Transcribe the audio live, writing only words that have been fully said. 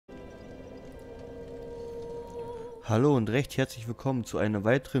Hallo und recht herzlich willkommen zu einem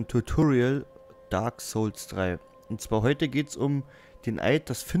weiteren Tutorial Dark Souls 3. Und zwar heute geht es um den Eid,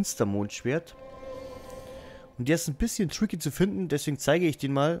 das Finstermondschwert. Und der ist ein bisschen tricky zu finden, deswegen zeige ich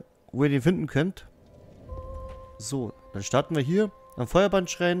den mal, wo ihr den finden könnt. So, dann starten wir hier am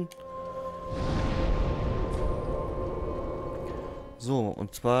Feuerbandschrein. So,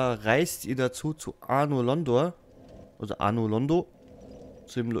 und zwar reist ihr dazu zu Arno Londor, also Arno Londo,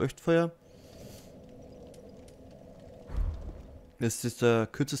 zu dem Leuchtfeuer. Das ist der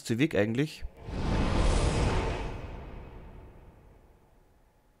kürzeste Weg eigentlich.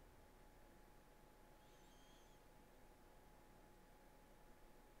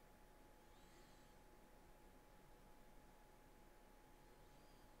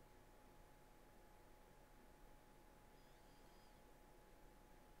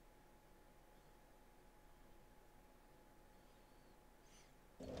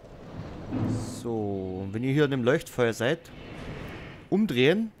 So, wenn ihr hier an dem Leuchtfeuer seid,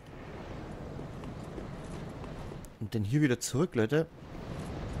 umdrehen. Und dann hier wieder zurück, Leute.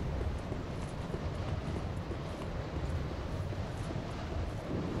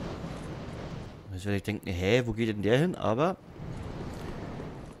 Jetzt werde ich denken, hä, wo geht denn der hin? Aber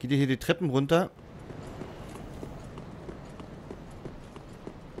geht ihr hier die Treppen runter.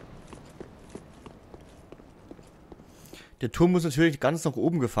 Der Turm muss natürlich ganz nach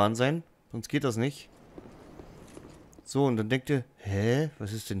oben gefahren sein, sonst geht das nicht. So, und dann denkt ihr, hä,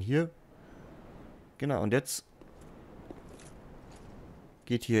 was ist denn hier? Genau, und jetzt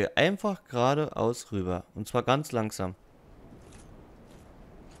geht hier einfach geradeaus rüber. Und zwar ganz langsam.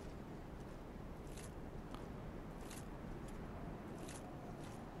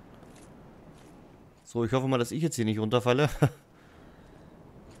 So, ich hoffe mal, dass ich jetzt hier nicht runterfalle.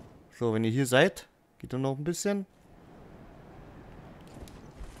 So, wenn ihr hier seid, geht dann noch ein bisschen.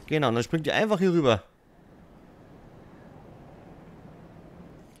 Genau, und dann springt ihr einfach hier rüber.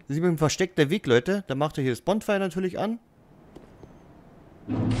 Das ist ein versteckter Weg, Leute. Da macht ihr hier das Bonfire natürlich an.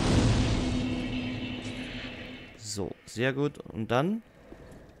 So, sehr gut. Und dann,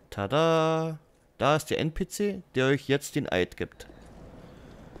 tada, da ist der NPC, der euch jetzt den Eid gibt.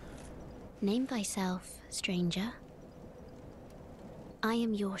 Name thyself, stranger. I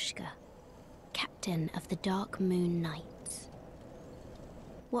am Yorshka, captain of the Dark Moon Knights.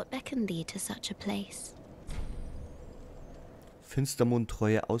 What beckoned thee to such a place?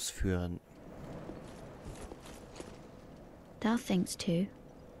 Finstermondtreue ausführen. Thou thinkst too.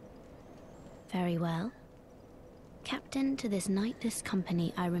 Very well. Captain to this knightless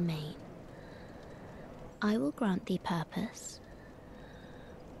company I remain. I will grant thee purpose.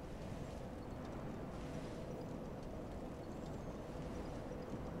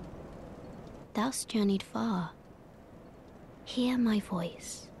 Thou'st journeyed far. Hear my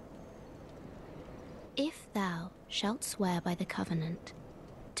voice. If thou shalt swear by the covenant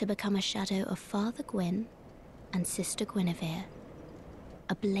to become a shadow of Father Gwyn and Sister Guinevere,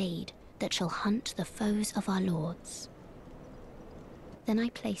 a blade that shall hunt the foes of our lords, then I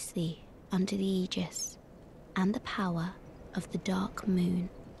place thee under the aegis and the power of the Dark Moon.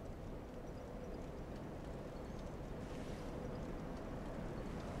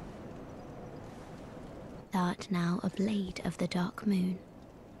 Thou art now a blade of the Dark Moon,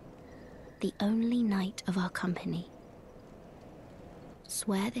 the only knight of our company.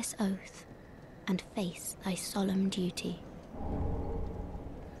 Swear this oath and face thy solemn duty.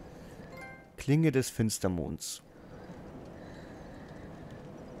 Klinge des Finstermonds.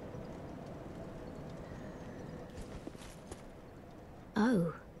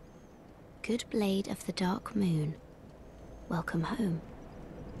 Oh, good blade of the Dark Moon, welcome home.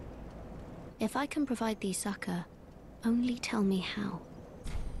 If I can provide thee succor, only tell me how.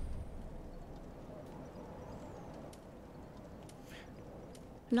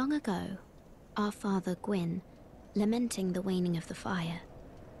 Long ago, our father Gwyn, lamenting the waning of the fire,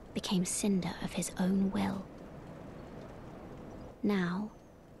 became cinder of his own will. Now,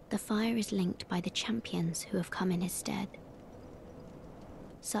 the fire is linked by the champions who have come in his stead.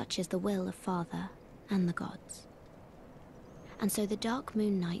 Such is the will of Father and the gods. And so the Dark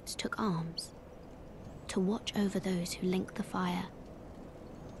Moon Knights took arms to watch over those who link the fire.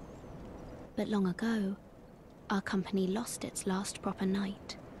 But long ago, our company lost its last proper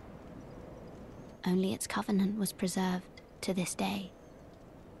knight. Only its covenant was preserved to this day,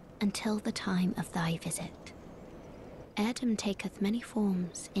 until the time of thy visit. Heirdom taketh many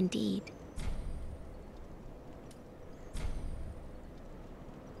forms, indeed.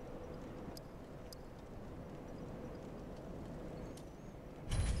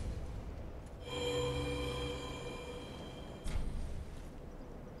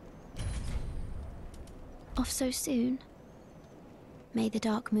 Off so soon? May the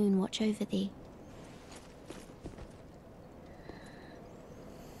dark moon watch over thee.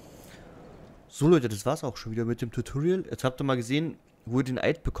 So Leute, das war's auch schon wieder mit dem Tutorial. Jetzt habt ihr mal gesehen, wo ihr den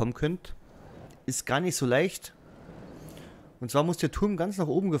Eid bekommen könnt. Ist gar nicht so leicht. Und zwar muss der Turm ganz nach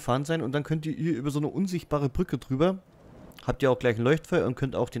oben gefahren sein und dann könnt ihr hier über so eine unsichtbare Brücke drüber. Habt ihr auch gleich ein Leuchtfeuer und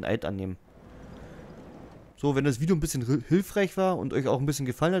könnt auch den Eid annehmen. So, wenn das Video ein bisschen hilfreich war und euch auch ein bisschen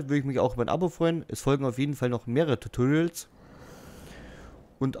gefallen hat, würde ich mich auch über ein Abo freuen. Es folgen auf jeden Fall noch mehrere Tutorials.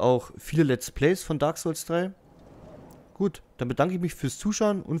 Und auch viele Let's Plays von Dark Souls 3. Gut, dann bedanke ich mich fürs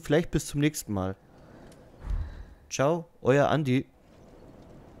Zuschauen und vielleicht bis zum nächsten Mal. Ciao, euer Andi.